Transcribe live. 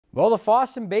Well, the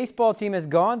Fosston baseball team has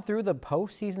gone through the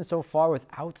postseason so far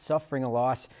without suffering a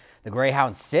loss. The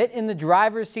Greyhounds sit in the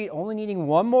driver's seat, only needing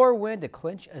one more win to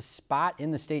clinch a spot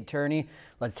in the state tourney.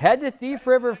 Let's head to Thief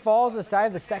River Falls, the side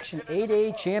of the Section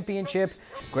 8A championship.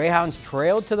 Greyhounds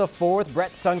trailed to the fourth.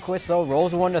 Brett Sundquist, though,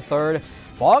 rolls one to third.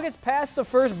 Ball gets past the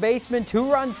first baseman,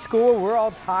 two-run score. We're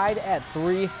all tied at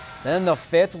 3. Then the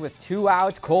fifth with 2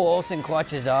 outs. Cole Olsen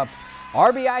clutches up.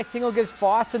 RBI single gives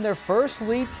Fosston their first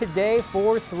lead today,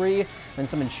 4-3. Then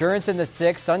some insurance in the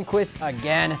 6th. Sundquist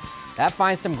again. That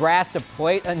finds some grass to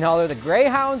plate another. The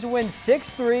Greyhounds win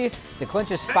 6-3 to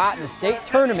clinch a spot in the state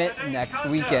tournament next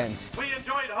weekend. We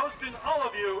enjoyed hosting all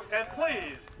of you, and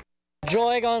please.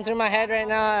 Joy going through my head right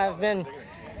now. I've been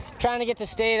trying to get to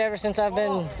state ever since I've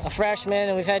been a freshman,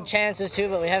 and we've had chances to,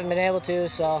 but we haven't been able to.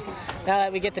 So now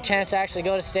that we get the chance to actually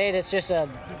go to state, it's just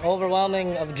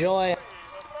overwhelming of joy.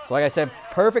 So like I said,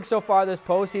 perfect so far this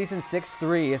postseason,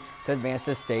 6-3 to advance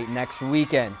to state next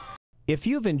weekend. If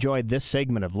you've enjoyed this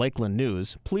segment of Lakeland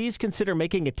News, please consider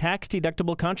making a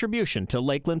tax-deductible contribution to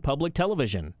Lakeland Public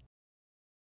Television.